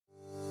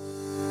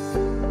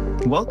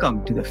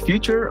Welcome to the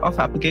Future of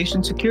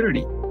Application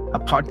Security, a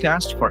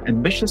podcast for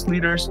ambitious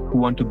leaders who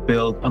want to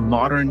build a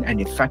modern and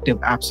effective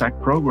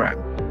AppSec program.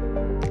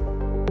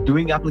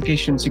 Doing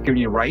application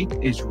security right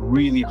is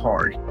really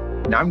hard,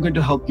 and I'm going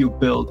to help you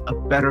build a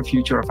better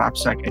future of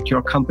AppSec at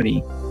your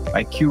company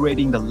by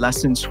curating the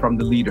lessons from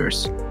the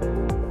leaders.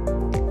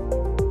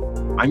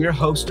 I'm your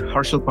host,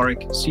 Harshal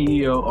Parikh,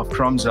 CEO of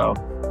Tromzo,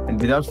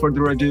 and without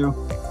further ado,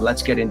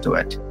 let's get into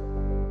it.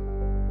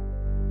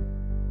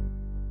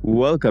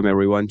 Welcome,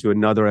 everyone, to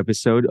another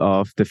episode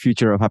of the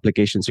Future of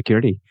Application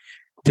Security.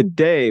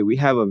 Today, we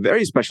have a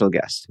very special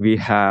guest. We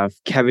have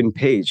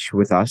Paige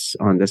with us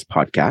on this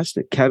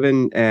podcast.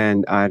 Kevin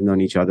and I have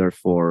known each other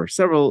for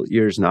several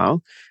years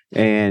now,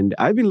 and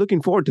I've been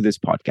looking forward to this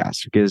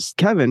podcast because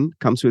Kevin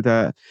comes with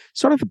a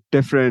sort of a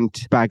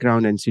different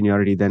background and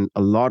seniority than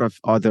a lot of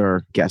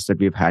other guests that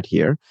we've had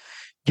here.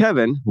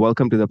 Kevin,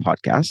 welcome to the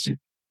podcast.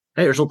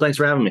 Hey, Harshal, thanks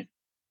for having me.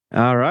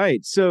 All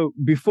right. So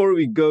before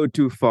we go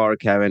too far,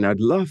 Kevin,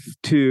 I'd love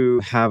to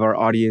have our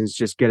audience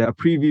just get a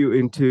preview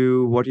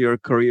into what your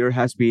career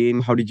has been.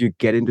 How did you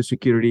get into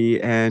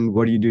security and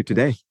what do you do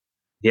today?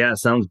 Yeah,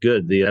 sounds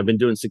good. I've been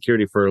doing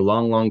security for a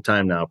long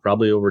time now,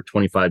 probably over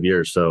 25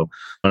 years. And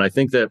I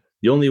think that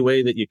the only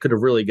way that you could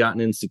have really gotten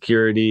in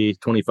security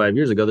 25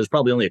 years ago, there's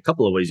probably only a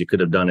couple of ways you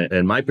could have done it.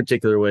 And my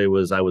particular way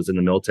was I was in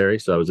the military.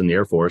 So I was in the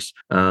Air Force.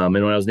 And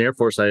when I was in the Air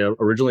Force, I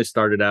originally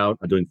started out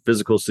doing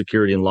physical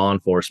security and law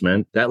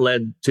enforcement. That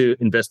led to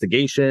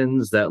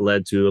investigations. That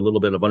led to a little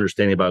bit of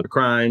understanding about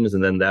crimes.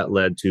 And then that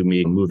led to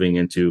me moving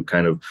into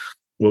kind of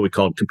what we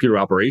called computer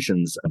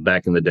operations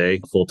back in the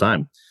day, full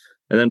time.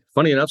 And then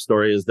funny enough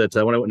story is that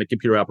when I went into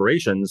computer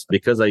operations,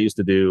 because I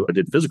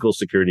did physical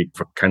security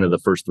for kind of the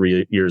first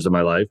 3 years of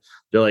my life,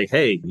 they're like,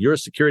 hey, you're a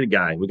security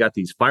guy. We got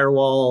these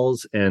firewalls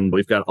and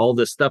we've got all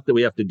this stuff that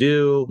we have to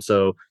do.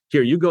 So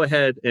here, you go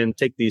ahead and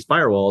take these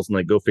firewalls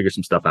and go figure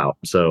some stuff out.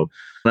 So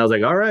I was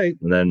like, all right.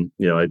 And then,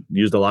 I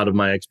used a lot of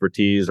my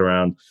expertise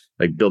around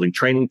building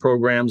training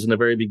programs in the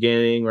very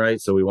beginning, right?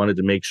 So we wanted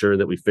to make sure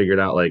that we figured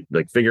out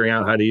figuring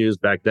out how to use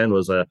back then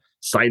was a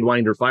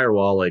Sidewinder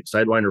firewall.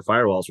 Sidewinder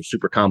firewalls were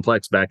super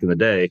complex back in the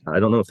day. I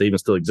don't know if they even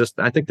still exist.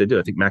 I think they do.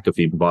 I think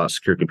McAfee bought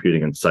Secure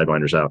Computing and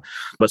Sidewinders out.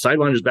 But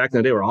Sidewinders back in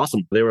the day were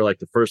awesome. They were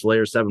the first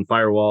layer 7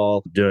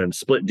 firewall, doing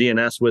split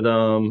DNS with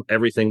them.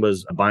 Everything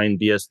was bind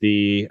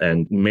BSD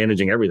and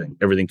managing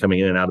everything coming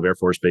in and out of Air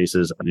Force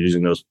bases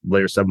using those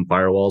layer 7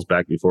 firewalls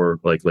back before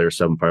layer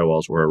 7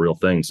 firewalls were a real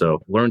thing. So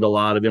learned a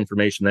lot of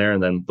information there,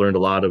 and then learned a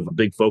lot of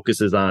big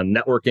focuses on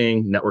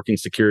networking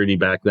security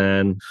back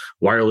then,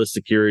 wireless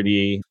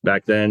security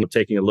back then,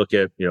 taking a look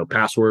at,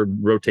 password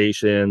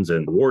rotations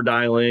and war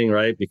dialing,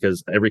 right?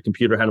 Because every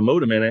computer had a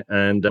modem in it,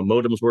 and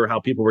modems were how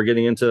people were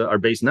getting into our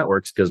base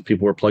networks because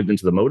people were plugged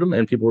into the modem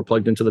and people were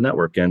plugged into the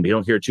network. And you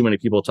don't hear too many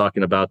people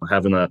talking about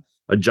having a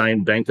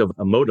giant bank of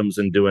modems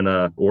and doing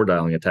war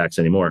dialing attacks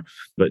anymore.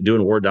 But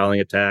doing war dialing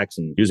attacks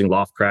and using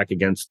Loftcrack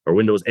against our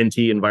Windows NT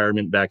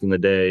environment back in the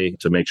day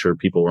to make sure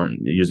people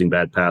weren't using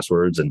bad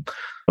passwords. And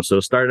so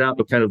started out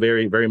with kind of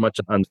very, very much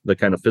on the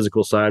kind of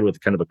physical side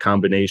with kind of a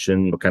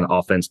combination of kind of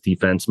offense,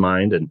 defense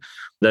mind. And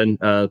then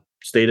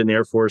stayed in the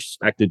Air Force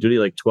active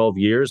duty 12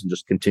 years and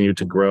just continued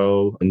to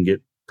grow and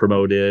get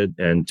promoted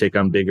and take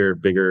on bigger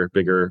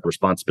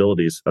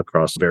responsibilities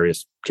across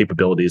various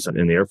capabilities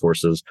in the Air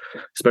Forces,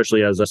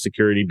 especially as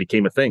security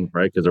became a thing,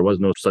 right? Because there was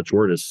no such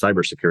word as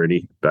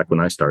cybersecurity back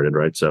when I started,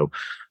 right? So,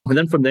 and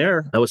then from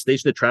there, I was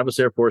stationed at Travis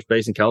Air Force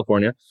Base in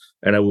California,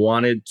 and I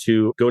wanted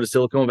to go to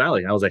Silicon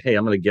Valley. I was like, hey,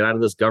 I'm going to get out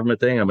of this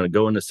government thing. I'm going to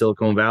go into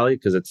Silicon Valley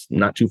because it's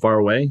not too far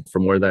away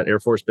from where that Air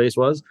Force Base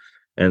was.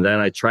 And then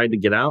I tried to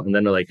get out, and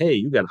then they're like, hey,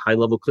 you got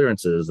high-level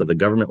clearances that the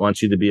government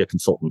wants you to be a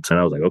consultant. And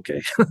I was like,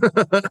 okay,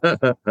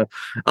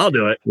 I'll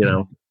do it,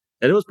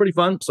 And it was pretty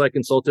fun. So I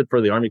consulted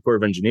for the Army Corps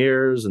of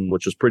Engineers, and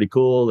which was pretty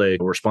cool. They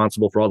were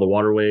responsible for all the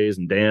waterways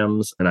and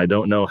dams. And I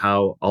don't know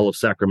how all of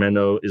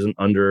Sacramento isn't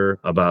under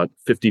about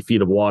 50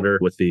 feet of water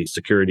with the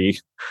security,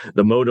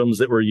 the modems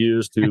that were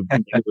used to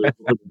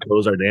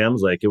close our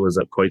dams. It was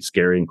quite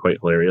scary and quite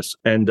hilarious.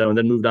 And then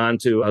moved on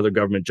to other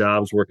government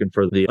jobs, working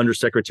for the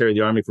Undersecretary of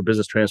the Army for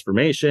Business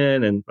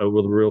Transformation, and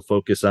with a real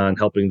focus on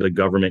helping the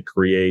government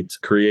create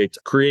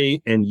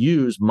and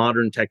use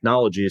modern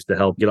technologies to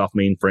help get off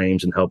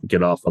mainframes and help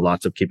get off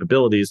lots of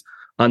capabilities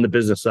on the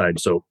business side.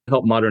 So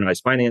help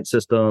modernize finance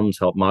systems,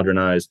 help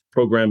modernize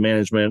program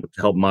management,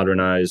 help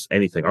modernize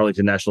anything.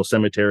 Arlington National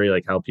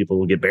Cemetery, how people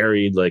will get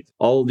buried,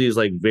 all of these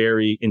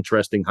very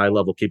interesting high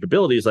level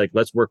capabilities.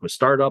 Let's work with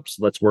startups.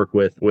 Let's work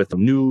with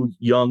new,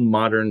 young,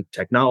 modern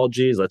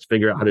technologies. Let's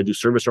figure out how to do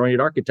service oriented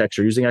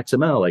architecture using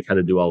XML, how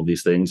to do all of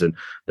these things. And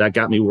that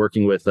got me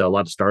working with a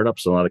lot of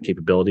startups, a lot of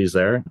capabilities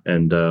there.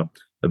 And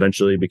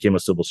eventually became a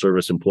civil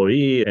service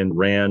employee and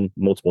ran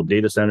multiple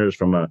data centers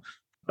from a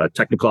a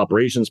technical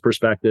operations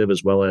perspective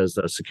as well as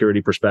a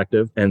security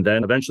perspective. And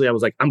then eventually I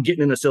was like, I'm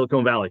getting into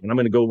Silicon Valley and I'm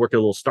going to go work at a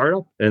little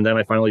startup. And then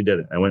I finally did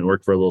it. I went and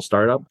worked for a little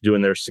startup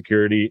doing their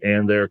security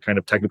and their kind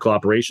of technical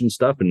operations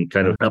stuff and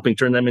kind of helping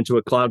turn them into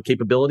a cloud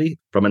capability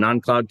from a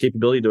non-cloud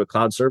capability to a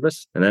cloud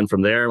service. And then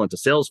from there, I went to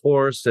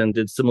Salesforce and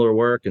did similar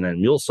work. And then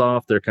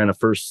MuleSoft, their kind of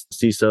first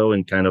CISO,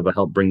 and kind of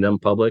helped bring them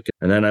public.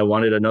 And then I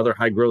wanted another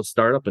high growth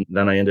startup. And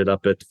then I ended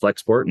up at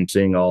Flexport and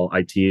seeing all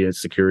IT and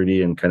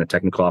security and kind of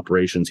technical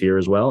operations here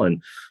as well.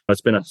 And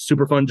it's been a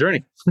super fun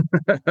journey.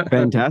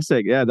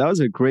 Fantastic. Yeah, that was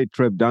a great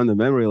trip down the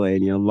memory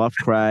lane, Love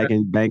Crack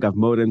and bank of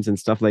modems and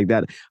stuff like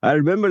that. I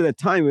remember the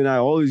time when I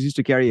always used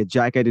to carry a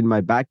jacket in my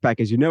backpack,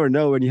 as you never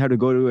know when you have to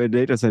go to a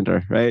data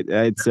center, right?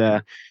 It's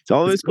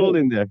always cold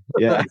in there.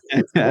 Yeah.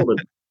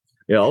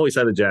 Yeah, always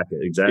had a jacket.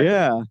 Exactly.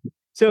 Yeah.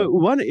 So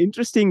one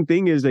interesting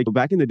thing is like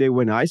back in the day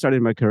when I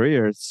started my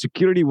career,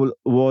 security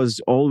was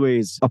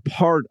always a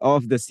part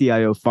of the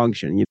CIO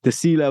function. The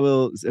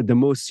C-level, the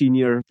most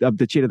senior of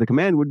the chain of the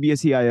command would be a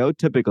CIO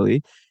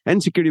typically,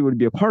 and security would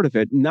be a part of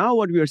it. Now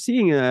what we are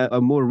seeing, a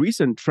more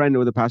recent trend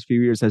over the past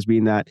few years has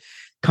been that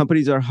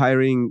companies are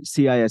hiring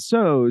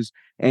CISOs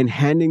and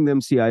handing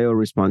them CIO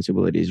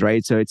responsibilities,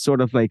 right? So it's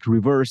sort of like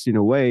reversed in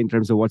a way in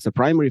terms of what's the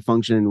primary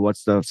function and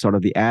what's the sort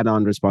of the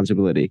add-on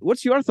responsibility.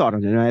 What's your thought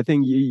on it? And I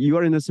think you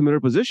are in a similar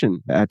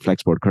position at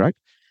Flexport, correct?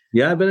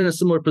 Yeah, I've been in a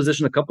similar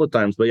position a couple of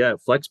times. But yeah, at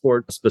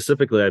Flexport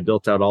specifically, I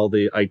built out all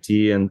the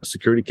IT and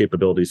security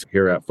capabilities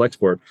here at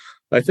Flexport.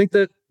 I think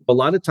that a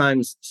lot of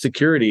times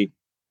security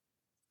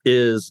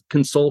is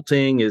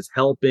consulting, is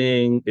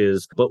helping,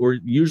 but we're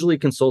usually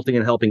consulting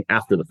and helping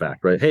after the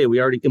fact, right? Hey, we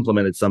already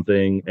implemented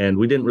something and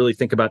we didn't really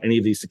think about any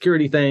of these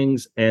security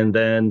things. And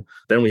then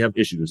we have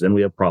issues and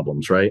we have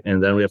problems, right?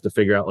 And then we have to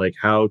figure out like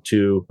how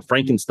to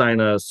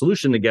Frankenstein a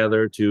solution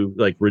together to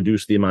like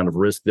reduce the amount of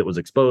risk that was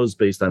exposed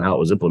based on how it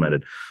was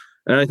implemented.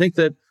 And I think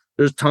that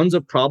there's tons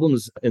of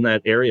problems in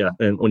that area.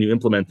 And when you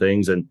implement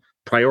things and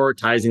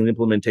prioritizing the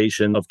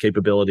implementation of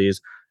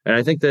capabilities. And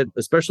I think that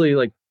especially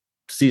like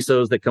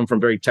CISOs that come from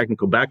very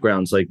technical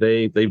backgrounds, like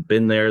they've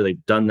been there,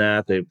 they've done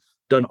that, they've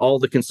done all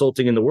the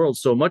consulting in the world,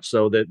 so much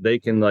so that they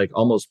can like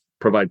almost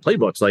provide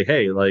playbooks like,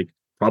 hey, like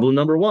problem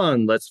number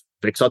one, let's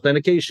fix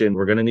authentication.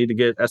 We're going to need to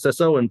get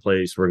SSO in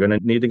place. We're going to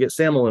need to get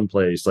SAML in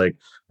place. Like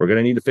we're going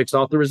to need to fix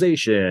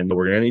authorization.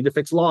 We're going to need to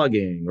fix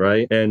logging,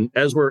 right? And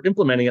as we're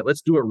implementing it,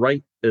 let's do it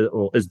right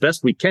as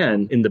best we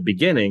can in the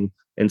beginning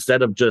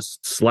instead of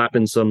just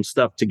slapping some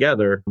stuff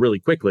together really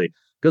quickly.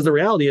 Because the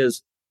reality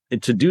is,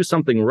 to do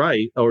something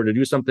right or to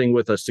do something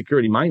with a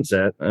security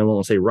mindset, I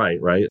won't say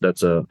right?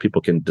 That's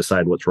people can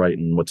decide what's right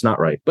and what's not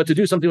right. But to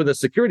do something with a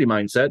security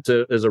mindset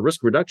as a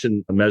risk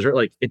reduction measure,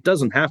 like it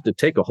doesn't have to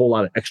take a whole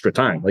lot of extra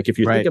time. Like if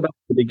you think about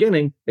the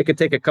beginning, it could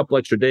take a couple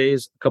extra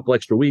days, a couple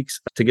extra weeks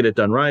to get it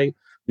done right.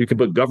 You can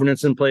put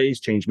governance in place,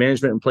 change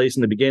management in place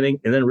in the beginning,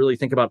 and then really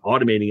think about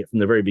automating it from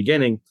the very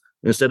beginning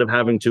instead of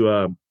having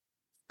to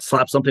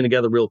slap something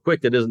together real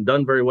quick that isn't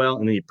done very well,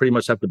 and then you pretty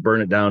much have to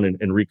burn it down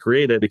and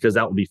recreate it because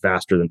that will be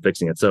faster than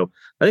fixing it. So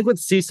I think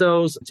with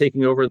CISOs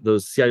taking over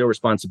those CIO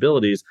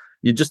responsibilities,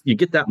 you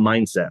get that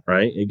mindset,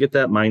 right? You get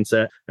that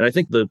mindset. And I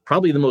think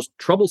probably the most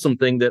troublesome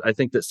thing that I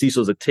think that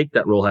CISOs that take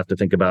that role have to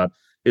think about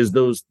is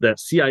that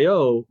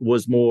CIO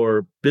was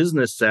more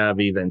business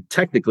savvy than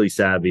technically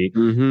savvy.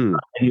 Mm-hmm.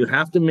 And you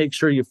have to make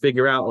sure you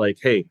figure out like,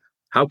 hey,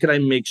 how can I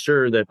make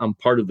sure that I'm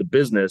part of the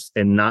business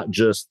and not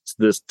just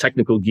this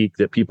technical geek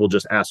that people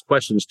just ask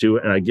questions to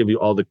and I give you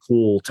all the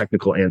cool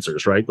technical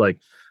answers, right? Like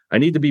I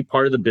need to be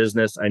part of the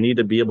business. I need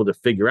to be able to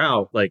figure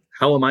out like,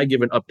 how am I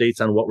giving updates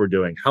on what we're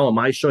doing? How am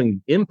I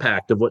showing the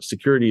impact of what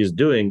security is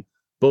doing,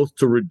 both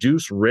to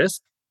reduce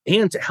risk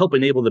and to help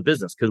enable the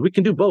business? Because we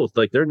can do both.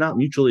 Like they're not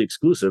mutually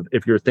exclusive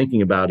if you're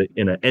thinking about it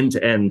in an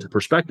end-to-end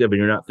perspective and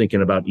you're not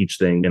thinking about each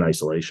thing in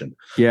isolation.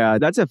 Yeah,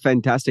 that's a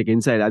fantastic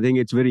insight. I think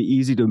it's very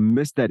easy to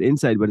miss that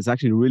insight, but it's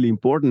actually really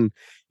important.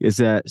 Is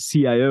a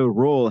CIO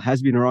role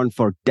has been around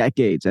for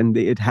decades and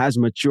it has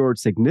matured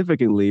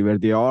significantly where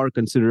they are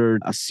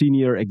considered a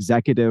senior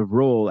executive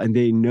role and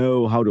they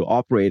know how to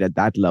operate at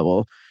that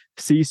level.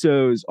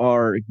 CISOs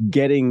are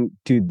getting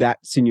to that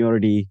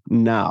seniority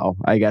now,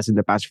 I guess, in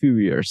the past few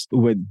years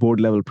with board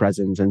level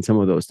presence and some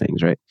of those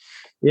things, right?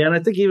 Yeah, and I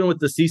think even with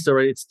the CISO,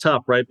 right, it's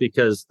tough, right?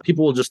 Because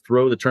people will just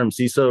throw the term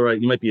CISO, right?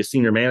 You might be a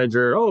senior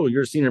manager. Oh,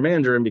 you're a senior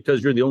manager. And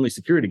because you're the only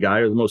security guy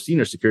or the most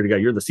senior security guy,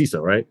 you're the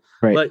CISO, right?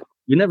 But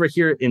you never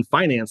hear in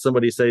finance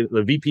somebody say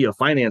the VP of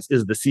finance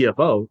is the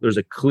CFO. There's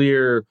a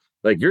clear,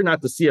 like, you're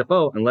not the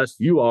CFO unless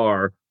you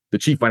are the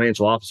chief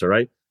financial officer,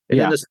 right? And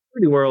in the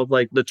security world,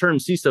 like the term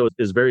CISO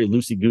is very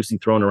loosey-goosey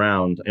thrown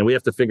around. And we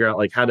have to figure out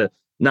like how to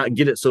not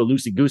get it so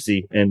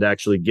loosey-goosey and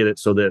actually get it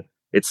so that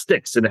it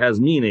sticks and it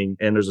has meaning.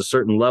 And there's a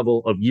certain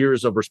level of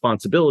years of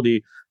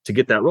responsibility to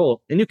get that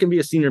role. And you can be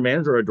a senior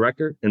manager or a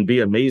director and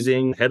be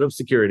amazing head of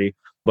security.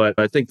 But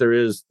I think there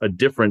is a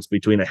difference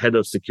between a head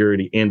of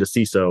security and a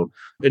CISO.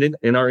 And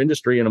in our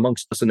industry and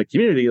amongst us in the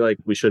community, like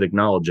we should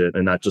acknowledge it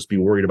and not just be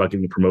worried about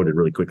getting promoted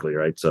really quickly,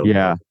 right? So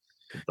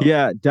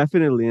yeah,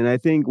 definitely. And I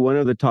think one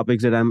of the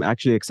topics that I'm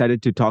actually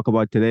excited to talk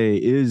about today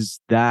is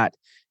that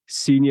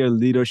senior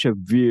leadership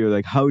view,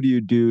 like how do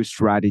you do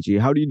strategy?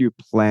 How do you do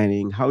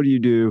planning? How do you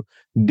do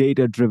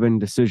data-driven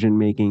decision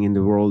making in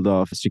the world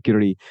of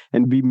security?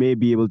 And we may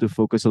be able to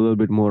focus a little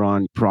bit more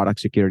on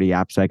product security,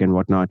 AppSec and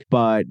whatnot.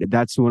 But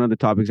that's one of the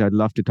topics I'd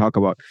love to talk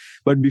about.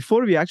 But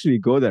before we actually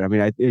go there, I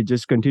mean,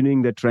 just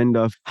continuing the trend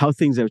of how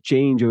things have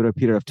changed over a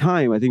period of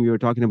time. I think we were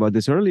talking about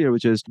this earlier,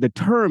 which is the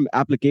term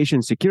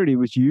application security,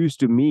 which used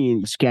to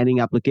mean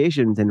scanning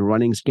applications and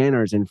running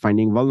scanners and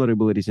finding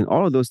vulnerabilities and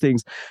all of those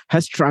things,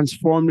 has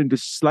transformed into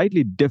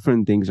slightly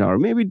different things, or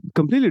maybe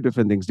completely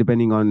different things,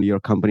 depending on your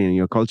company and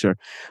your culture.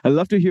 I'd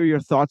love to hear your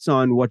thoughts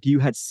on what you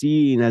had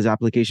seen as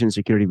application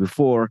security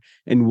before,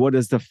 and what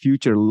does the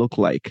future look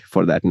like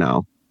for that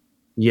now?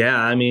 Yeah,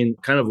 I mean,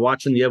 kind of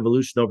watching the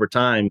evolution over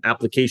time,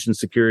 application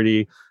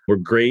security, we're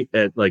great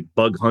at like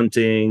bug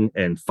hunting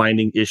and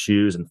finding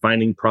issues and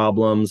finding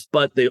problems,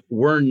 but they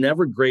were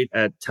never great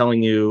at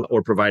telling you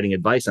or providing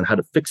advice on how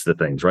to fix the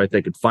things, right?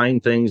 They could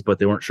find things, but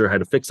they weren't sure how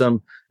to fix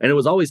them. And it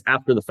was always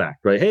after the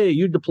fact, right? Hey,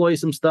 you deploy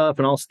some stuff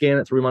and I'll scan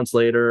it 3 months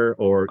later,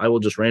 or I will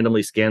just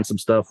randomly scan some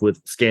stuff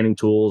with scanning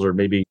tools, or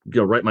maybe,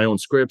 write my own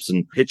scripts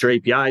and hit your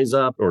APIs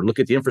up, or look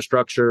at the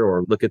infrastructure,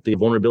 or look at the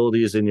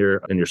vulnerabilities in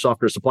your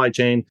software supply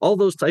chain, all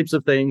those types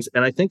of things.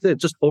 And I think that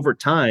just over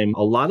time,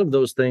 a lot of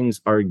those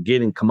things are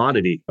getting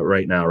commodity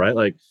right now, right?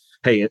 Like,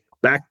 hey,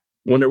 back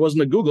when there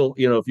wasn't a Google,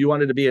 if you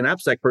wanted to be an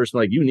AppSec person,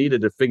 like you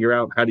needed to figure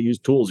out how to use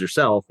tools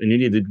yourself, and you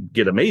needed to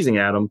get amazing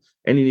at them,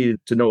 and you needed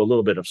to know a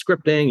little bit of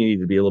scripting. You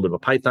needed to be a little bit of a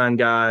Python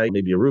guy,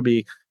 maybe a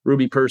Ruby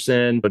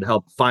person, but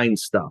help find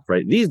stuff,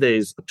 right? These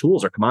days,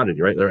 tools are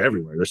commodity, right? They're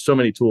everywhere. There's so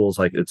many tools,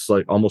 like it's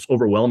like almost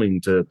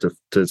overwhelming to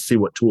see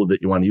what tool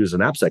that you want to use as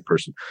an AppSec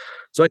person.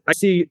 So I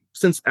see,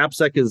 since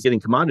AppSec is getting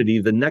commodity,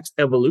 the next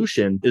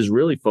evolution is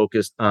really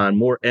focused on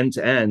more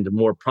end-to-end,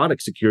 more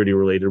product security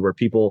related, where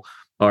people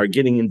are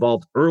getting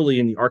involved early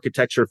in the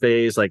architecture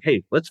phase. Like,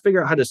 hey, let's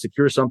figure out how to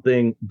secure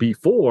something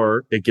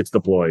before it gets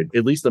deployed,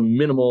 at least a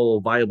minimal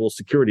viable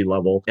security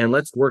level. And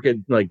let's work at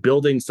like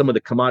building some of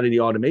the commodity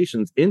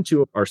automations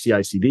into our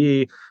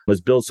CI/CD. Let's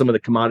build some of the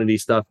commodity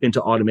stuff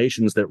into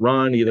automations that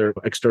run either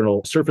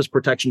external surface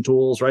protection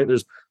tools, right?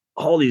 There's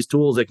all these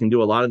tools that can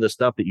do a lot of the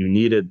stuff that you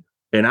needed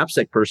an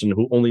AppSec person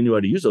who only knew how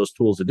to use those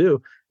tools to do.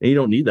 And you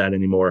don't need that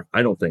anymore,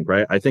 I don't think,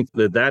 right? I think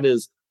that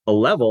is a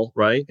level,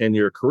 right, in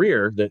your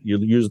career that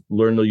you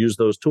learn to use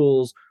those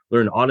tools,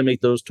 learn to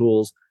automate those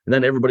tools. And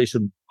then everybody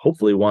should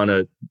hopefully want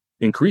to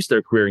increase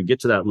their career and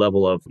get to that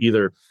level of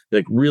either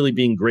like really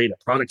being great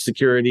at product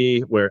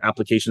security, where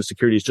application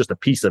security is just a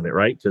piece of it,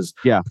 right? Because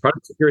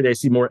product security, I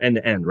see more end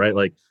to end, right?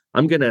 Like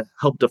I'm going to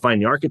help define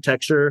the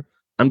architecture.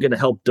 I'm going to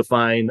help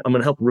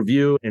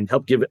review and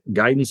help give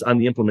guidance on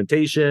the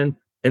implementation.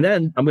 And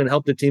then I'm going to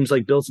help the teams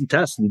like build some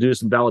tests and do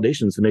some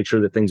validations to make sure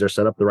that things are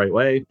set up the right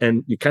way.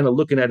 And you're kind of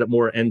looking at it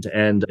more end to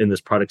end in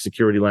this product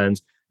security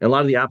lens. And a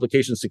lot of the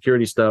application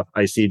security stuff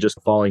I see just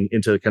falling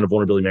into kind of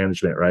vulnerability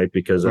management, right?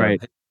 Because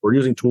we're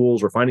using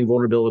tools, we're finding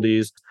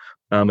vulnerabilities,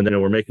 and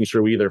then we're making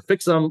sure we either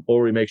fix them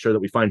or we make sure that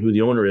we find who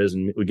the owner is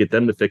and we get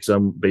them to fix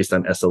them based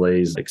on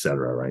SLAs, et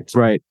cetera, right?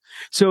 Right.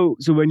 So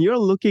when you're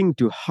looking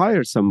to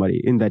hire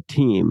somebody in that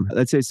team,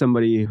 let's say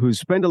somebody who's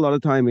spent a lot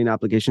of time in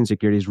application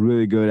security, is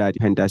really good at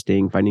pen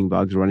testing, finding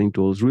bugs, running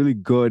tools, really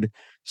good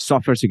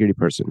software security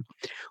person.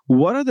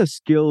 What are the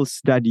skills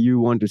that you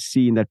want to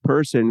see in that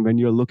person when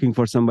you're looking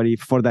for somebody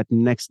for that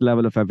next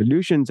level of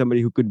evolution,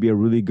 somebody who could be a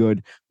really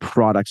good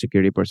product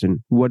security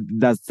person? What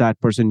does that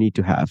person need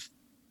to have?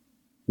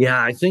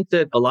 Yeah, I think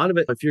that a lot of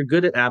it, if you're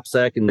good at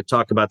AppSec, and we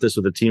talk about this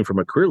with the team from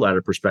a career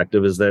ladder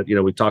perspective, is that,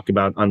 we talk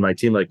about on my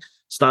team, like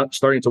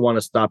starting to want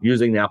to stop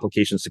using the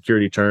application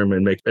security term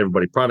and make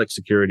everybody product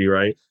security,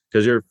 right?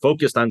 Because you're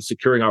focused on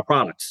securing our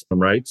products,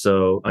 right?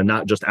 So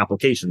not just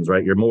applications,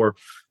 right?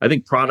 I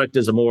think product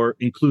is a more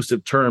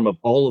inclusive term of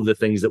all of the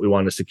things that we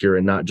want to secure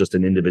and not just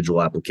an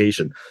individual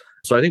application.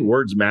 So I think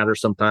words matter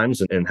sometimes,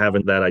 and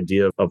having that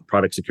idea of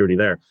product security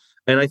there.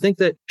 And I think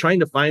that trying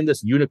to find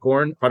this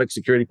unicorn product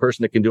security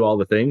person that can do all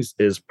the things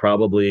is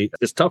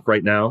tough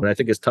right now. And I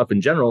think it's tough in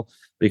general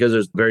because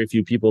there's very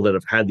few people that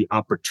have had the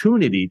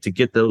opportunity to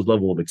get those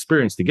level of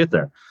experience to get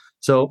there.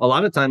 So a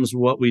lot of times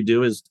what we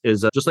do is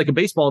just like a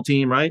baseball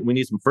team, right? We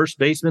need some first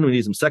baseman, we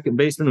need some second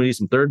baseman, we need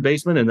some third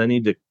baseman, and they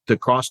need to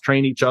cross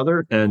train each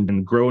other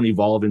and grow and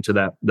evolve into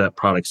that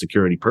product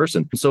security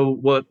person. So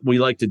what we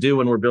like to do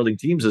when we're building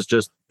teams is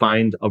just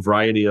find a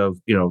variety of,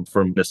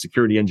 from the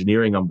security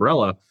engineering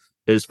umbrella,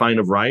 is find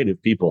a variety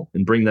of people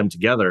and bring them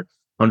together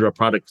under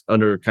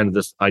kind of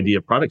this idea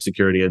of product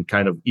security, and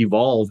kind of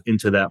evolve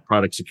into that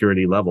product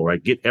security level,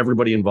 right? Get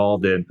everybody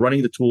involved in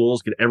running the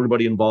tools, get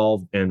everybody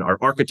involved in our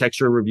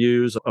architecture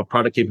reviews of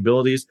product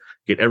capabilities,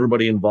 get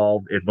everybody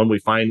involved in when we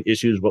find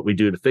issues, what we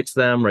do to fix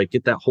them, right?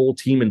 Get that whole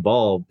team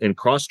involved in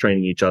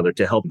cross-training each other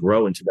to help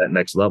grow into that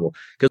next level.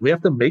 Because we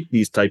have to make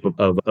these type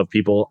of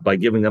people by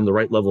giving them the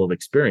right level of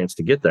experience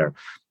to get there.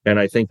 And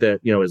I think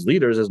that, as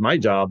leaders, as my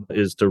job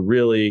is to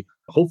really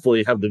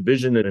hopefully have the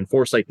vision and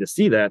foresight to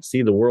see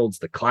the world's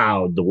the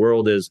cloud. The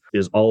world is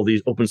all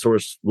these open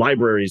source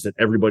libraries that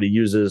everybody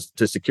uses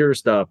to secure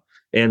stuff.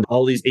 and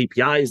all these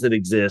APIs that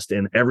exist,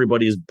 and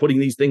everybody is putting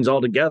these things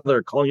all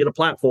together, calling it a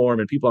platform,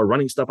 and people are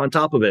running stuff on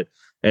top of it.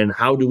 And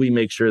how do we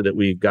make sure that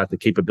we've got the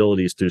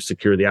capabilities to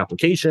secure the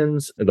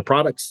applications and the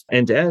products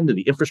end to end,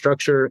 the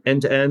infrastructure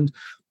end to end,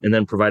 and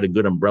then provide a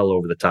good umbrella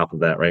over the top of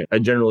that, right? I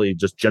generally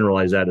just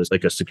generalize that as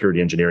like a security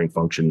engineering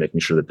function, making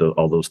sure that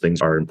all those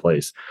things are in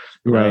place.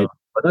 Right.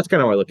 But that's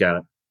kind of how I look at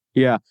it.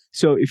 Yeah.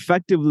 So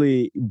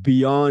effectively,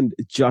 beyond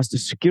just the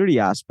security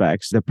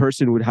aspects, the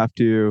person would have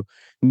to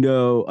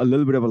know a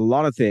little bit of a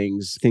lot of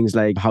things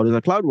like how does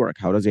the cloud work?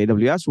 How does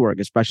AWS work?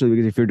 Especially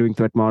because if you're doing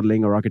threat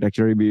modeling or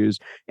architecture reviews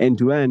end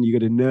to end, you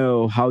got to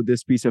know how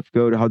this piece of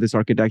code, how this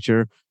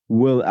architecture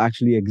will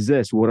actually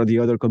exist. What are the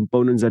other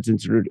components that's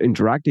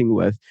interacting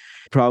with?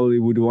 Probably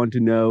would want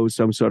to know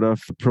some sort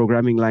of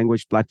programming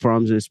language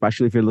platforms,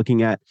 especially if you're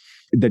looking at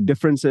the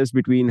differences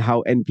between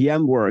how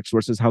NPM works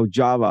versus how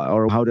Java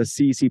or how does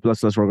C, C++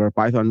 work, or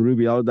Python,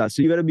 Ruby, all of that.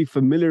 So you got to be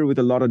familiar with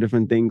a lot of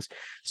different things.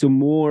 So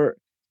more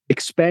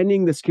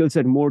expanding the skill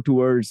set more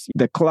towards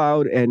the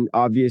cloud and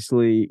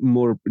obviously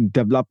more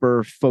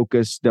developer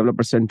focused,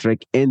 developer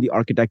centric, and the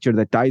architecture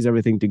that ties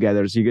everything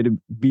together. So you got to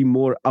be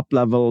more up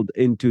leveled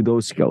into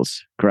those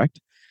skills, correct?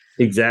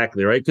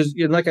 Exactly, right? Because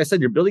like I said,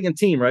 you're building a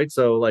team, right?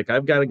 So like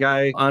I've got a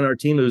guy on our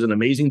team who's an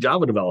amazing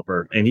Java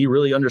developer, and he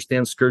really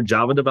understands secure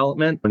Java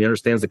development, and he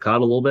understands the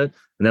cloud a little bit.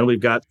 And then we've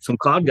got some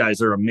cloud guys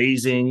that are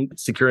amazing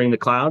securing the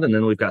cloud. And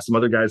then we've got some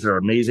other guys that are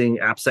amazing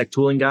AppSec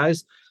tooling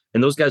guys.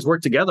 And those guys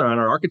work together on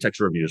our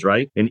architecture reviews,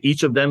 right? And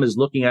each of them is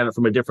looking at it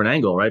from a different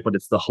angle, right? But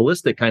it's the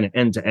holistic kind of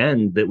end to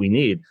end that we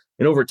need.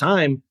 And over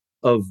time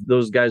of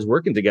those guys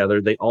working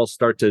together, they all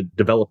start to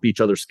develop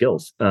each other's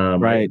skills.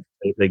 Right.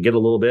 They get a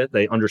little bit,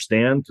 they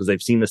understand because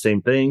they've seen the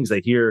same things.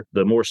 They hear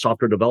the more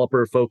software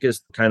developer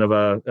focused kind of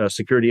a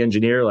security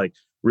engineer, like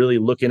really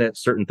looking at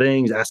certain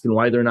things, asking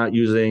why they're not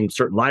using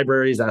certain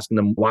libraries, asking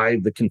them why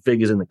the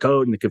config is in the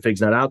code and the config's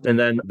not out. And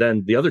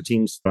then the other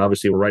teams,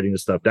 obviously we're writing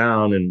this stuff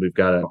down and we've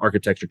got an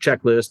architecture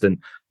checklist. And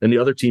then the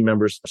other team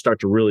members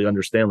start to really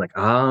understand like,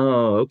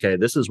 oh, okay,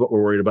 this is what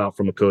we're worried about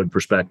from a code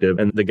perspective.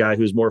 And the guy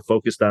who's more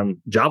focused on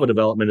Java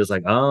development is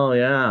like, oh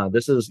yeah,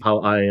 this is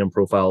how IAM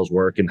profiles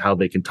work and how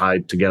they can tie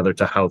together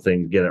to how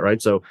things get it, right?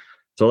 So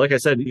like I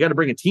said, you got to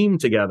bring a team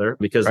together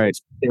because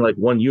it's like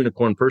one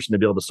unicorn person to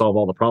be able to solve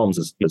all the problems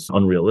is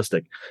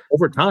unrealistic.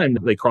 Over time,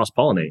 they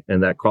cross-pollinate,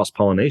 and that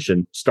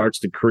cross-pollination starts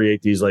to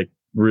create these like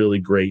really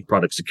great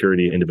product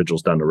security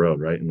individuals down the road,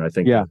 right? And I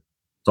think it's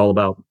all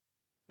about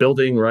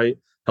building, right?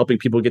 Helping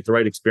people get the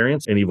right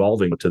experience and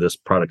evolving to this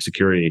product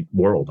security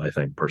world, I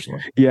think,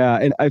 personally. Yeah.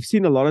 And I've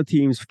seen a lot of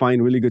teams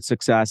find really good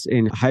success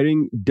in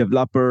hiring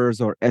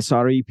developers or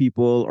SRE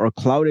people or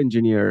cloud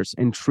engineers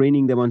and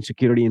training them on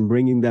security and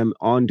bringing them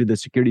onto the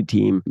security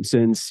team.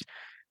 Since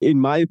in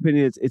my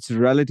opinion, it's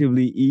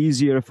relatively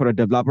easier for a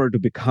developer to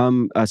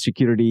become a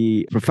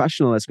security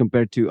professional as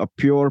compared to a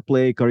pure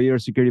play career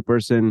security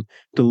person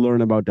to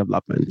learn about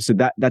development. So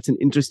that's an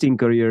interesting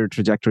career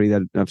trajectory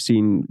that I've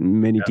seen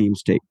many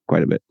teams take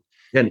quite a bit.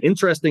 An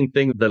interesting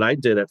thing that I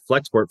did at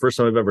Flexport, first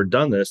time I've ever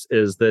done this,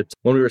 is that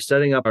when we were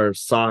setting up our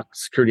SOC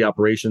security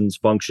operations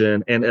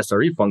function and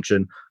SRE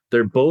function,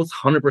 they're both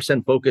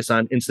 100% focused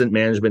on incident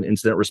management,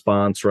 incident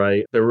response,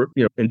 right? They're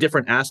in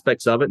different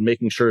aspects of it,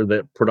 making sure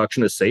that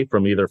production is safe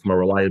from either from a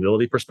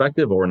reliability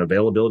perspective or an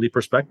availability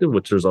perspective,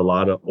 which there's a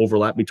lot of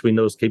overlap between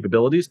those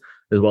capabilities,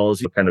 as well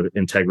as kind of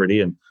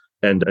integrity and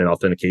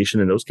authentication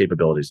and those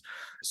capabilities.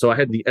 So I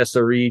had the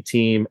SRE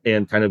team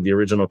and kind of the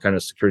original kind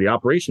of security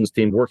operations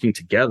team working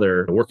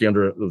together, working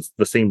under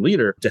the same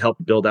leader to help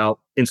build out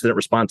incident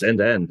response end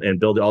to end and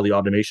build all the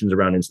automations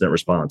around incident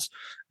response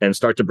and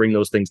start to bring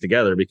those things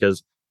together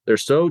because they're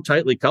so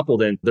tightly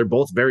coupled and they're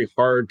both very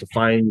hard to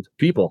find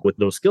people with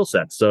those skill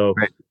sets. So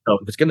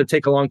if it's going to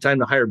take a long time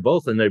to hire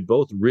both and they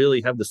both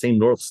really have the same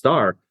North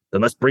Star, then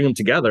let's bring them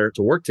together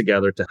to work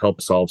together to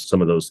help solve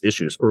some of those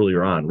issues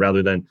earlier on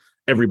rather than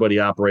everybody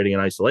operating in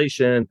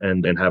isolation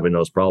and having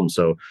those problems.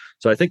 So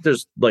I think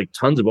there's like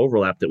tons of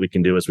overlap that we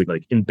can do as we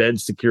like embed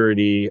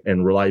security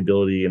and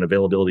reliability and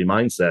availability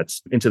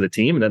mindsets into the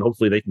team. And then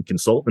hopefully they can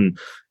consult and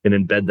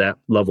embed that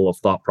level of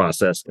thought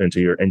process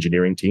into your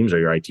engineering teams or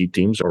your IT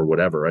teams or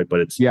whatever, right? But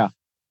it's got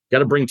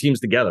to bring teams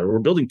together. We're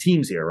building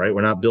teams here, right?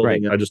 We're not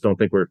building, I just don't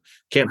think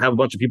can't have a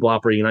bunch of people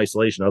operating in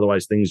isolation.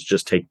 Otherwise things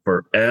just take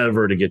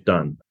forever to get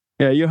done.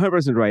 Yeah, you're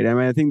 100% right. I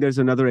mean, I think there's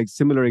another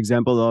similar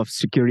example of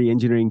security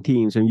engineering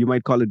teams, and you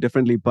might call it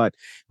differently, but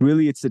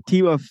really it's a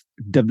team of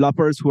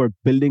developers who are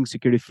building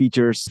security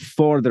features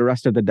for the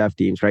rest of the dev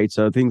teams, right?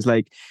 So things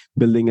like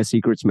building a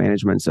secrets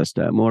management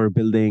system or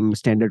building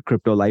standard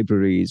crypto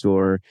libraries,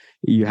 or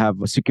you have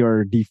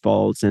secure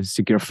defaults and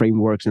secure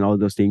frameworks and all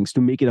of those things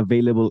to make it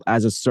available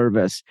as a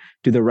service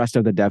to the rest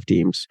of the dev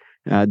teams.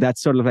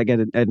 That's sort of like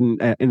an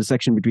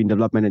intersection between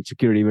development and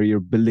security where you're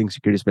building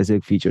security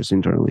specific features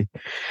internally.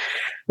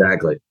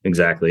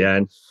 Exactly. Yeah.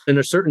 And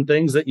there's certain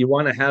things that you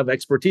want to have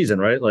expertise in,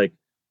 right? Like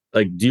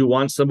Like, do you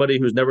want somebody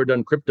who's never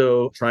done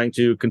crypto trying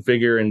to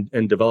configure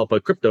and develop a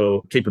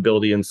crypto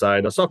capability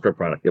inside a software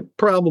product? Yeah,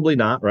 probably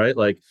not, right?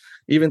 Like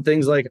even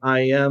things like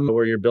IAM,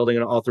 where you're building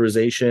an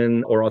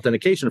authorization or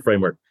authentication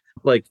framework,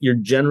 like your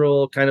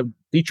general kind of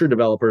feature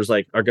developers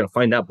like are going to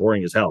find that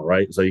boring as hell,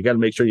 right? So you got to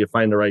make sure you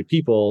find the right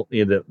people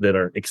that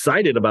are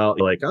excited about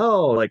like,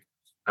 oh, like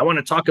I want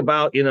to talk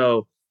about,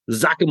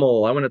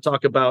 Zacamol. I want to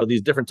talk about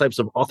these different types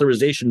of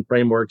authorization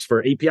frameworks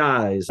for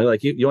APIs.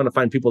 Like you want to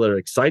find people that are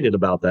excited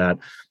about that.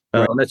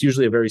 And that's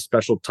usually a very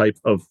special type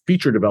of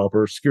feature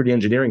developer, security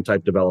engineering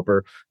type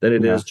developer than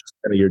it is just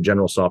kind of your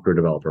general software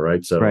developer,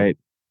 right? So,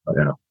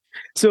 yeah.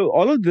 So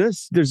all of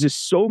this, there's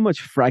just so much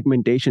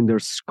fragmentation.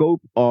 There's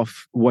scope of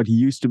what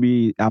used to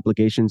be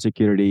application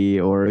security,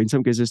 or in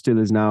some cases still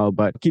is now.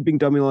 But keeping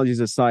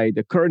terminologies aside,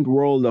 the current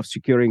world of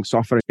securing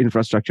software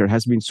infrastructure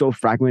has been so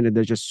fragmented.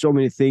 There's just so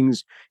many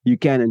things you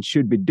can and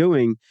should be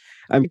doing.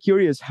 I'm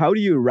curious, how do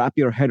you wrap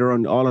your head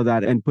around all of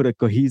that and put a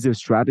cohesive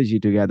strategy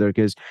together?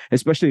 Because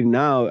especially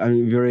now, I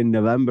mean, we're in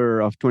November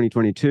of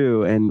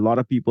 2022, and a lot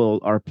of people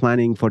are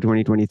planning for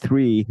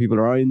 2023. People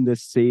are in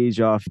this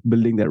stage of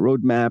building their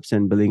roadmaps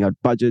and building out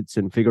budgets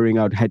and figuring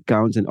out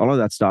headcounts and all of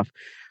that stuff.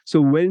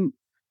 So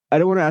I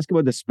don't want to ask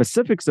about the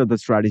specifics of the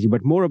strategy,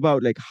 but more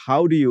about like,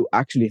 how do you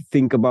actually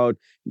think about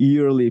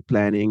yearly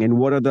planning, and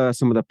what are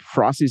some of the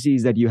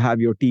processes that you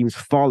have your teams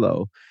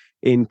follow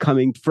in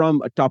coming from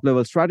a top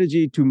level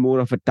strategy to more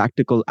of a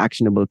tactical,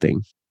 actionable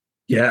thing?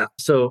 Yeah.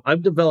 So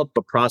I've developed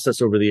a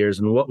process over the years,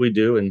 and what we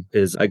do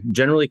is I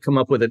generally come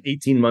up with an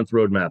 18-month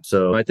roadmap.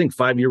 So I think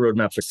 5-year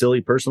roadmaps are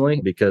silly personally,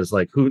 because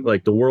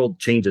the world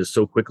changes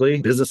so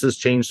quickly, businesses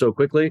change so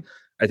quickly.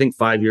 I think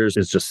 5 years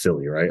is just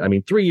silly, right? I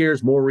mean, 3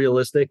 years more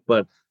realistic,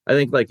 but I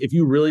think like if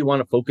you really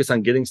want to focus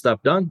on getting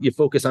stuff done, you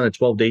focus on a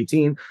 12 to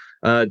 18.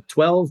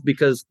 12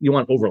 because you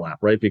want overlap,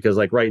 right? Because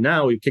like right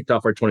now we kicked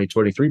off our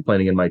 2023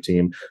 planning in my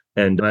team,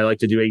 and I like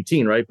to do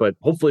 18, right? But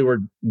hopefully we're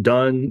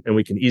done and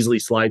we can easily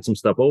slide some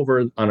stuff over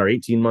on our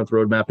 18-month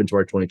roadmap into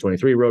our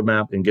 2023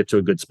 roadmap and get to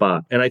a good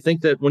spot. And I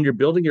think that when you're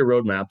building your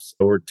roadmaps,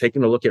 we're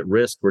taking a look at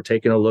risk, we're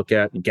taking a look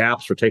at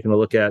gaps, we're taking a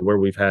look at where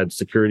we've had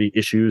security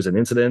issues and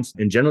incidents.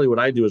 And generally what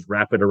I do is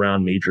wrap it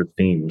around major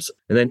themes.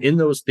 And then in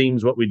those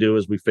themes, what we do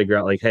is we figure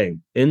out like, hey,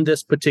 in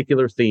this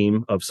particular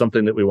theme of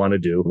something that we want to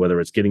do, whether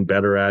it's getting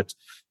better at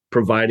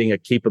providing a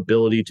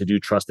capability to do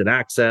trusted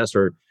access,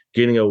 or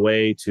getting a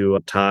way to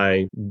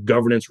tie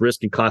governance,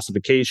 risk, and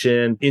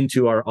classification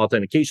into our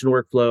authentication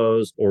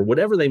workflows, or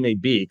whatever they may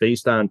be,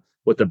 based on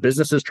what the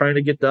business is trying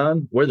to get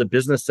done, where the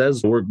business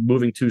says we're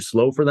moving too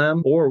slow for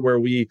them, or where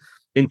we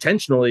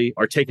intentionally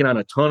are taking on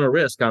a ton of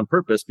risk on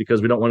purpose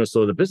because we don't want to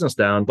slow the business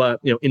down. But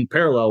in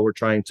parallel, we're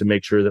trying to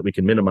make sure that we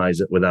can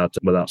minimize it without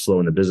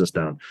slowing the business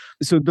down.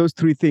 So those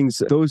three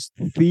things, those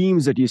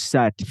themes that you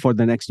set for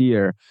the next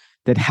year,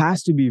 that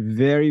has to be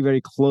very,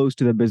 very close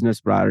to the business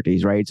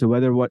priorities, right? So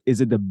whether what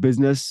is it the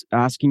business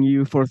asking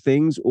you for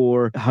things,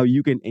 or how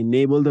you can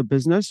enable the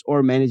business,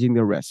 or managing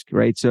the risk,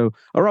 right? So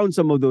around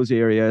some of those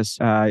areas,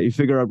 you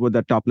figure out what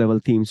the top level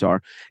themes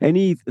are.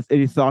 Any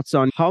thoughts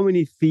on how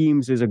many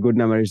themes is a good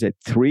number? Is it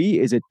 3?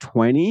 Is it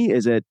 20?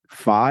 Is it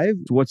 5?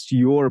 What's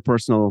your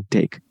personal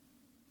take?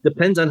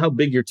 Depends on how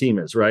big your team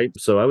is, right?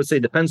 So I would say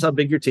depends how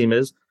big your team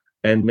is.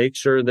 And make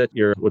sure that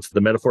what's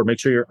the metaphor? Make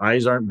sure your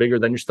eyes aren't bigger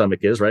than your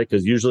stomach is, right?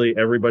 Because usually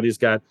everybody's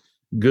got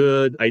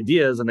good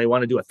ideas and they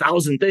want to do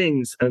 1,000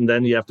 things. And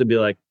then you have to be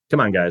like,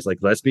 come on, guys, like,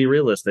 let's be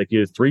realistic.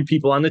 You have 3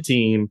 people on the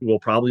team. We'll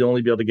probably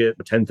only be able to get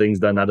 10 things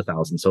done out of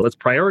 1,000. So let's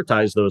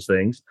prioritize those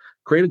things,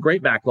 create a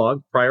great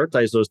backlog,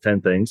 prioritize those 10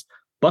 things,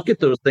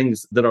 bucket those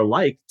things that are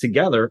like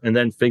together, and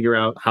then figure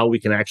out how we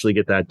can actually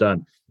get that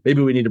done.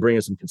 Maybe we need to bring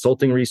in some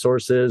consulting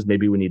resources.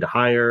 Maybe we need to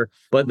hire.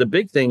 But the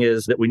big thing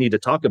is that we need to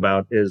talk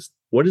about is,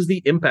 what is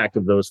the impact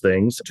of those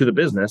things to the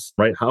business,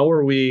 right? How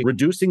are we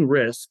reducing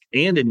risk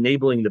and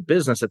enabling the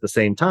business at the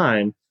same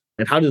time?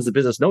 And how does the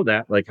business know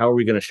that? Like, how are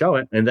we going to show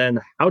it? And then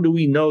how do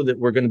we know that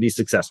we're going to be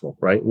successful,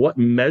 right? What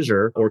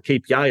measure or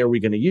KPI are we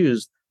going to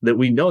use that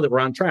we know that we're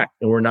on track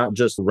and we're not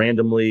just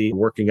randomly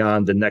working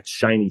on the next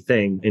shiny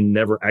thing and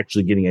never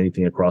actually getting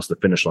anything across the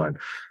finish line,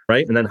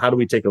 right? And then how do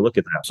we take a look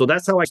at that? So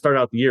that's how I start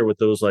out the year with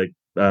those, like,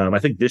 I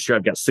think this year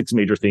I've got 6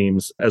 major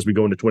themes as we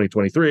go into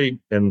 2023,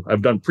 and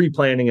I've done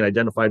pre-planning and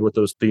identified what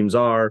those themes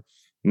are.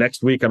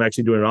 Next week, I'm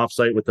actually doing an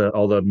offsite with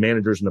all the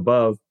managers and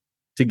above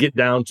to get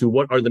down to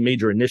what are the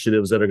major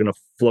initiatives that are going to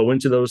flow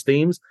into those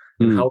themes,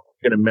 and how are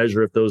we going to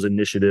measure if those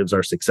initiatives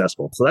are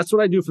successful. So that's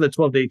what I do for the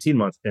 12 to 18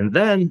 months. And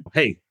then,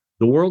 hey,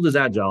 the world is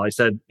agile. I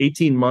said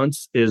 18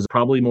 months is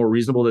probably more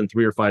reasonable than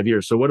 3 or 5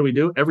 years. So what do we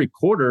do? Every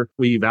quarter,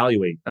 we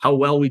evaluate how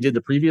well we did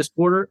the previous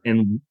quarter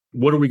and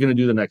what are we going to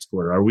do the next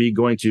quarter? Are we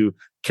going to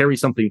carry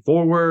something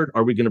forward?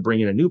 Are we going to bring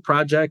in a new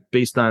project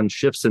based on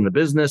shifts in the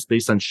business,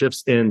 based on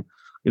shifts in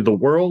the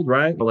world,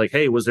 right? But like,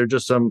 hey, was there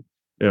just some,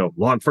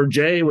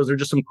 Log4j, was there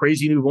just some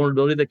crazy new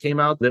vulnerability that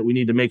came out that we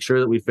need to make sure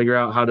that we figure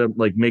out how to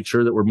like make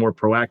sure that we're more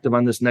proactive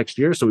on this next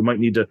year? So we might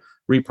need to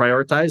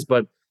reprioritize.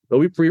 But But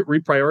we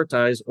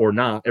reprioritize or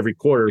not every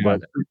quarter, but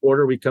every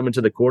quarter we come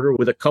into the quarter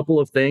with a couple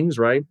of things,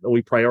 right? That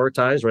we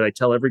prioritize, right? I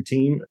tell every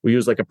team we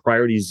use like a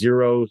priority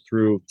 0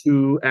 through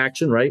 2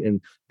 action, right? And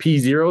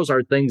P0s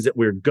are things that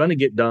we're going to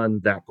get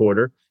done that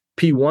quarter.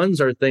 P1s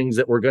are things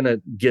that we're going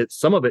to get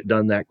some of it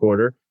done that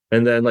quarter.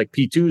 And then like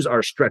P2s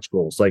are stretch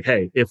goals. Like,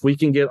 hey, if we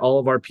can get all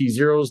of our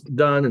P0s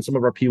done and some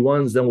of our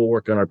P1s, then we'll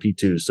work on our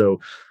P2s. So,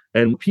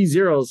 and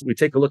P0s, we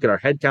take a look at our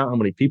headcount, how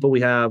many people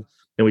we have,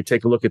 and we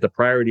take a look at the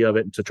priority of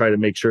it to try to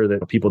make sure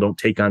that people don't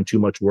take on too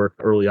much work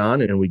early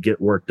on and we get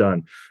work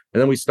done.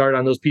 And then we start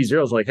on those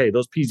P0s like, hey,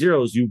 those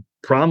P0s, you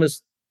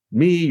promised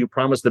me, you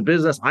promised the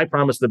business, I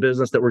promised the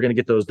business that we're going to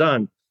get those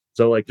done.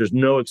 So like, there's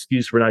no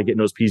excuse for not getting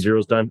those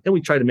P0s done. And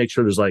we try to make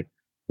sure there's like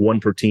 1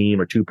 per team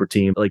or 2 per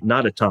team, like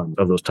not a ton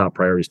of those top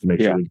priorities to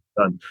make sure we get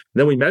done.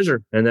 Then we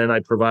measure, and then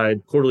I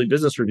provide quarterly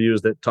business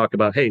reviews that talk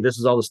about, hey, this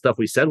is all the stuff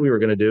we said we were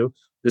going to do.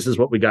 This is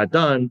what we got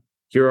done.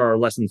 Here are our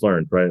lessons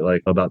learned, right?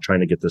 Like about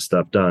trying to get this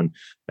stuff done.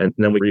 And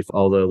then we brief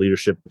all the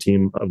leadership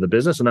team of the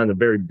business. And on a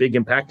very big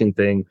impacting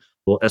thing,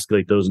 we'll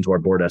escalate those into our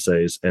board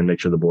essays and make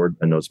sure the board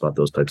knows about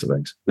those types of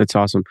things. That's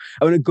awesome.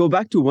 I want to go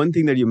back to one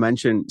thing that you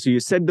mentioned. So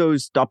you said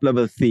those top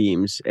level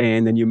themes,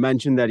 and then you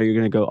mentioned that you're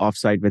going to go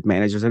offsite with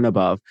managers and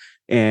above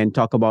and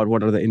talk about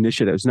what are the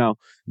initiatives. Now,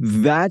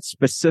 that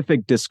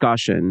specific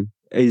discussion,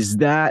 is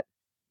that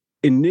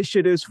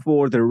initiatives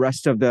for the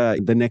rest of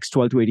the next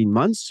 12 to 18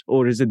 months,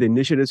 or is it the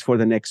initiatives for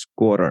the next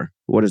quarter?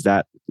 What does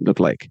that look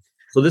like?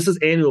 So this is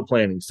annual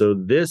planning. So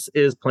this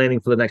is planning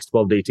for the next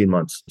 12 to 18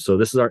 months. So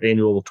this is our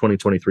annual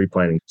 2023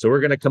 planning. So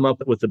we're going to come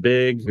up with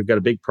we've got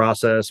a big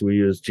process. We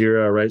use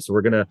Jira, right? So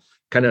we're going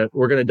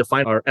to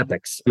define our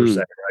epics per se,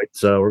 right?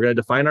 So we're going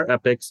to define our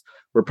epics.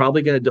 We're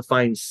probably going to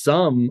define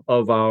some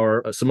of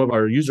our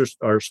users,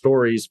 our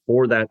stories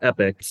for that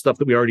epic, stuff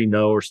that we already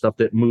know or stuff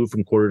that moved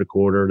from quarter to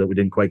quarter that we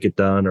didn't quite get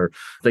done or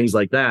things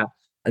like that.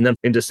 And then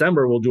in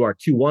December, we'll do our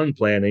Q1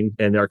 planning,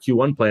 and our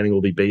Q1 planning will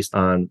be based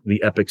on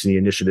the epics and the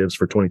initiatives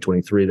for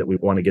 2023 that we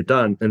want to get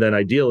done. And then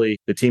ideally,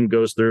 the team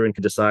goes through and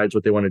decides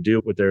what they want to do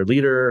with their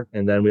leader.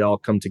 And then we all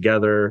come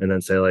together and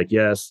then say like,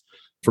 yes,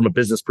 from a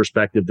business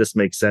perspective, this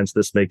makes sense.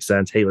 This makes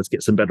sense. Hey, let's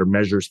get some better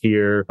measures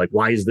here. Like,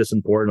 why is this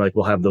important? Like,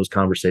 we'll have those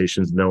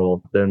conversations.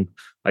 And then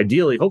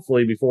ideally,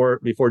 hopefully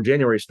before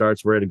January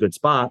starts, we're at a good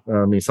spot.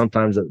 I mean,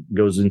 sometimes it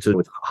goes into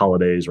with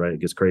holidays, right? It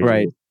gets crazy.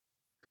 Right.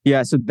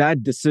 Yeah. So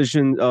that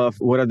decision of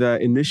what are the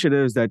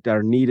initiatives that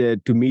are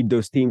needed to meet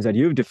those themes that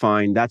you've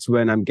defined, that's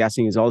when I'm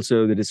guessing is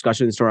also the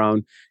discussions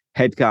around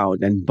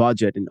headcount and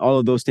budget and all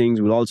of those things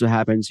will also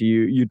happen. So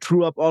you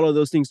true up all of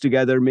those things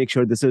together, make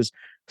sure this is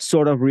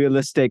sort of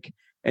realistic.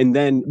 And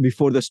then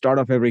before the start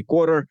of every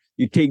quarter,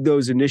 you take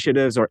those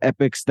initiatives or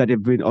epics that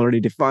have been already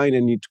defined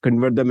and you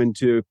convert them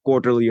into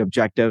quarterly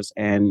objectives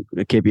and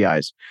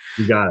KPIs.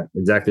 You got it.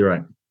 Exactly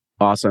right.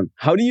 Awesome.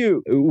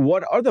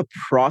 What are the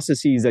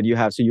processes that you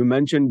have? So you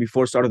mentioned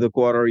before start of the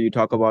quarter, you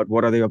talk about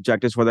what are the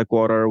objectives for the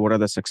quarter? What are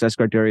the success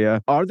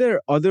criteria? Are there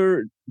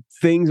other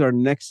things or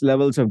next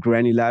levels of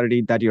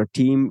granularity that your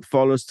team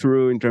follows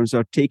through in terms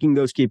of taking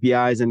those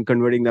KPIs and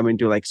converting them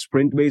into like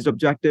sprint-based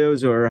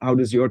objectives? Or how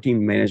does your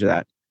team manage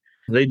that?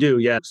 They do,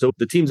 yeah. So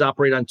the teams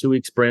operate on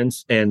 2-week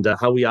sprints, and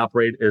how we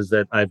operate is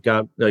that I've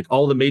got like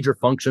all the major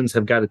functions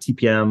have got a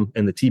TPM,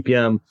 and the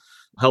TPM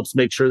helps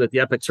make sure that the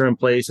epics are in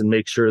place and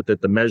make sure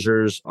that the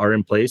measures are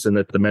in place and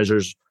that the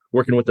measures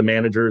working with the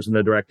managers and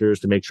the directors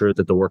to make sure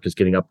that the work is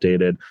getting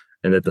updated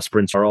and that the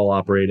sprints are all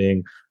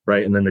operating,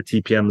 right? And then the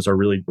TPMs are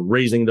really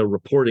raising the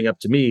reporting up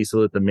to me so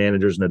that the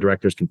managers and the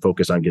directors can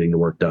focus on getting the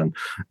work done.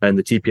 And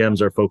the TPMs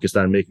are focused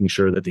on making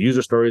sure that the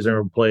user stories are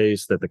in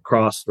place, that the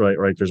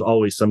right? There's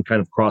always some kind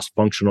of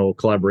cross-functional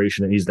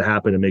collaboration that needs to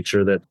happen to make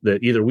sure that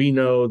either we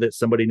know that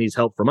somebody needs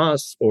help from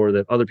us or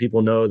that other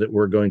people know that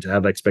we're going to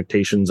have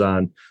expectations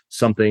on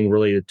something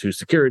related to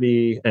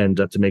security and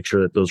to make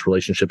sure that those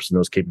relationships and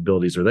those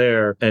capabilities are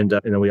there. And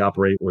then we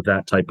operate with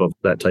that type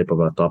of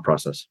a thought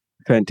process.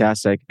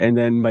 Fantastic. And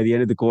then by the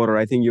end of the quarter,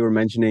 I think you were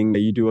mentioning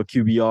that you do a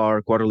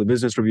QBR, quarterly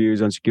business reviews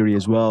on security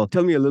as well.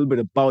 Tell me a little bit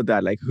about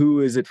that. Like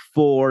who is it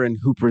for and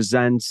who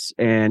presents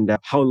and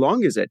how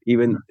long is it?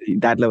 Even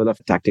that level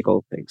of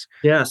tactical things.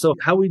 Yeah. So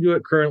how we do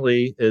it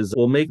currently is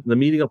we'll make the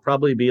meeting will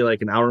probably be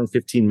like an hour and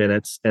 15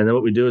 minutes. And then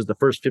what we do is the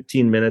first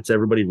 15 minutes,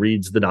 everybody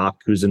reads the doc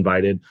who's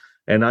invited.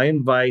 And I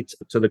invite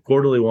to the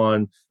quarterly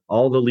one,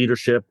 all the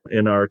leadership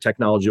in our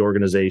technology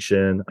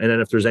organization. And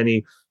then if there's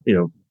any,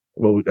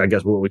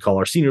 what we call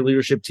our senior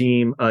leadership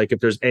team. Like if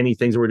there's any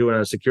things that we're doing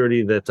on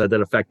security that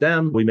affect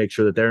them, we make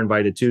sure that they're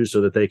invited too, so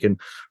that they can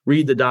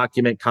read the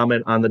document,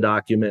 comment on the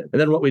document.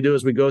 And then what we do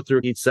is we go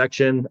through each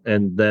section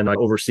and then I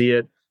oversee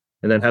it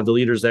and then have the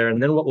leaders there.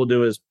 And then what we'll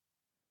do is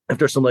if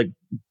there's some like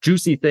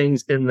juicy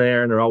things in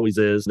there, and there always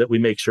is, that we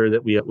make sure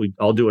that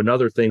I'll do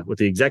another thing with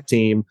the exec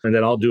team, and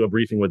then I'll do a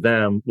briefing with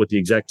them with the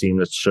exec team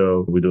that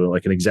show we do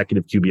like an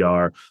executive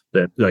QBR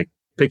that like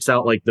picks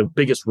out like the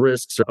biggest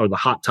risks or the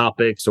hot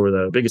topics or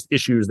the biggest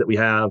issues that we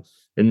have.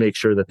 and make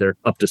sure that they're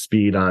up to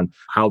speed on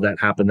how that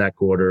happened that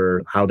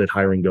quarter, how did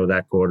hiring go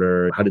that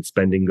quarter, how did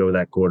spending go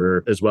that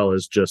quarter, as well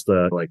as just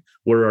what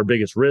are our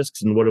biggest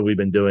risks and what have we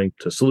been doing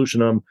to solution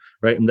them,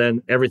 right? And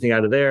then everything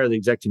out of there, the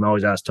exec team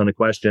always asks a ton of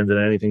questions, and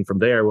anything from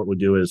there, what we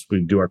do is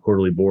we do our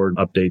quarterly board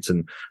updates,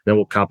 and then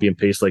we'll copy and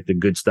paste like the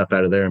good stuff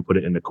out of there and put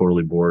it in the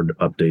quarterly board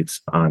updates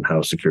on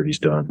how security's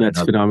done.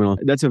 That's phenomenal.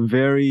 That's a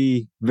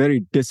very,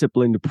 very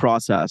disciplined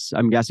process.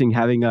 I'm guessing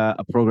having a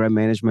program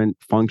management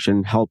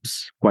function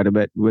helps quite a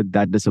bit with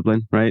that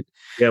discipline, right?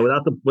 Yeah,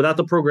 without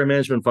the program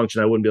management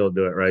function, I wouldn't be able to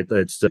do it, right?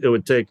 It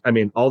would take,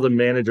 all the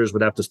managers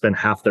would have to spend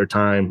half their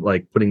time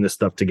like putting this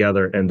stuff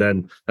together, and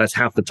then that's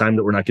half the time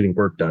that we're not getting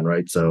work done,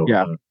 right? So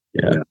yeah.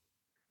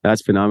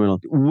 That's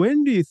phenomenal.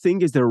 When do you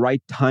think is the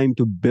right time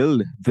to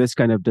build this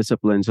kind of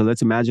discipline? So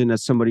let's imagine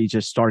as somebody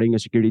just starting a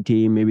security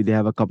team, maybe they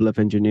have a couple of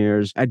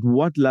engineers. At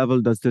what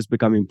level does this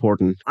become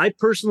important? I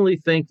personally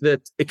think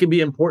that it can be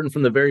important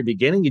from the very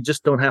beginning. You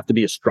just don't have to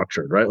be as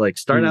structured, right? Like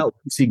start out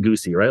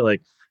loosey-goosey, right?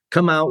 Like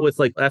come out with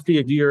after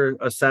you do your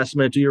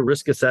assessment, do your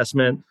risk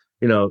assessment,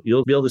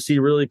 you'll be able to see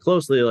really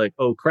closely like,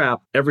 oh crap,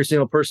 every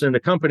single person in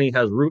the company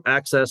has root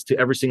access to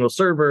every single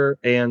server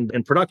and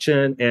in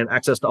production and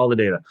access to all the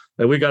data.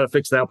 Like we got to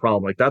fix that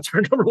problem. Like that's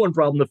our number one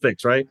problem to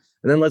fix, right?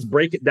 And then let's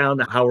break it down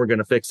to how we're going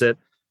to fix it.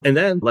 And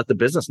then let the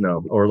business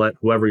know, or let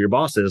whoever your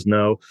boss is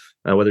know,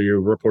 whether you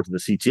report to the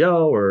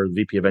CTO or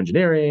VP of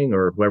engineering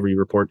or whoever you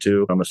report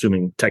to. I'm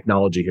assuming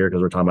technology here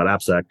because we're talking about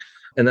AppSec.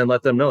 And then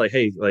let them know like,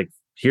 hey, like,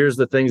 here's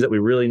the things that we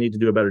really need to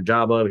do a better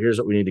job of. Here's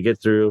what we need to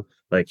get through.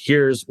 Like,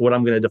 here's what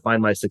I'm going to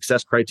define my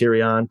success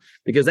criteria on,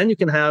 because then you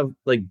can have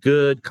like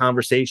good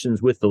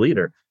conversations with the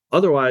leader.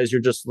 Otherwise,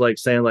 you're just like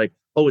saying like,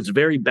 oh, it's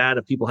very bad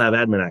if people have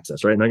admin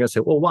access, right? And I'm going to say,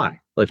 well, why?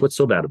 Like, what's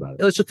so bad about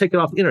it? Let's just take it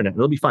off the internet and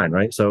it'll be fine,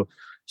 right? So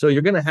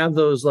you're going to have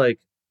those like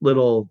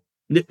little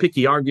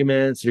nitpicky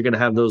arguments. You're going to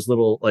have those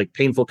little like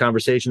painful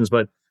conversations.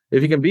 But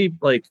if you can be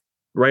like,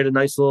 write a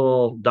nice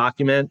little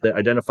document that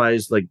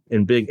identifies like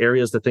in big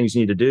areas the things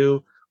you need to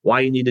do, why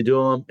you need to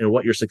do them, and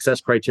what your success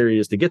criteria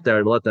is to get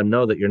there, to let them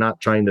know that you're not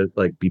trying to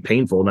like be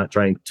painful, not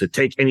trying to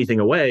take anything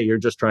away. You're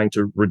just trying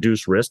to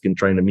reduce risk and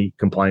trying to meet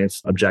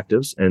compliance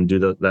objectives and do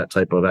that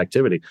type of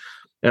activity.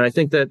 And I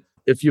think that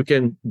if you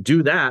can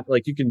do that,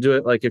 like you can do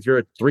it, like if you're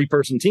a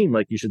 3-person team,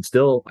 like you should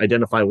still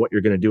identify what you're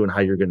going to do and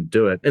how you're going to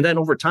do it. And then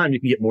over time, you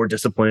can get more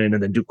disciplined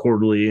and then do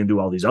quarterly and do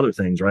all these other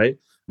things, right?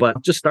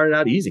 But just start it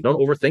out easy. Don't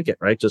overthink it,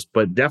 right?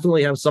 But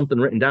definitely have something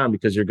written down,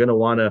 because you're going to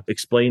want to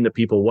explain to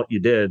people what you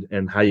did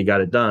and how you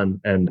got it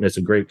done. And it's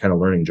a great kind of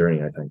learning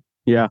journey, I think.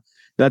 Yeah,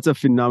 that's a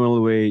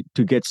phenomenal way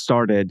to get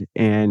started.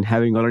 And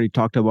having already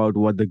talked about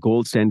what the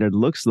gold standard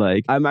looks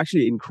like, I'm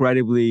actually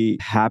incredibly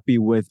happy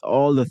with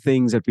all the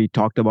things that we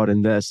talked about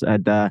in this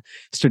at the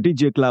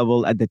strategic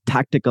level, at the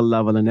tactical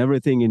level, and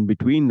everything in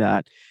between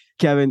that.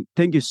 Kevin,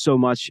 thank you so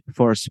much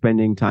for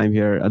spending time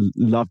here. I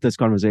love this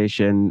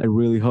conversation. I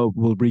really hope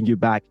we'll bring you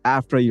back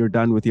after you're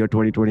done with your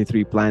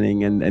 2023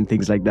 planning and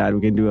things like that.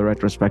 We can do a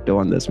retrospective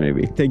on this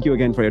maybe. Thank you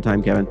again for your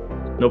time, Kevin.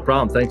 No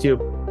problem. Thank you.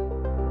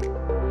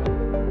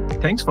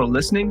 Thanks for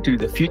listening to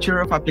The Future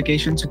of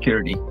Application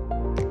Security.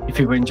 If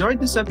you've enjoyed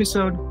this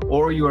episode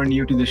or you are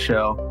new to the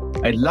show,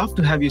 I'd love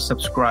to have you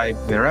subscribe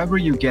wherever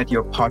you get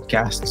your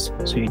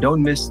podcasts so you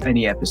don't miss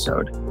any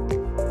episode.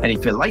 And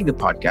if you like the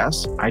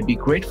podcast, I'd be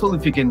grateful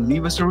if you can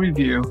leave us a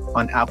review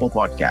on Apple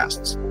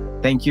Podcasts.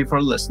 Thank you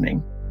for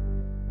listening.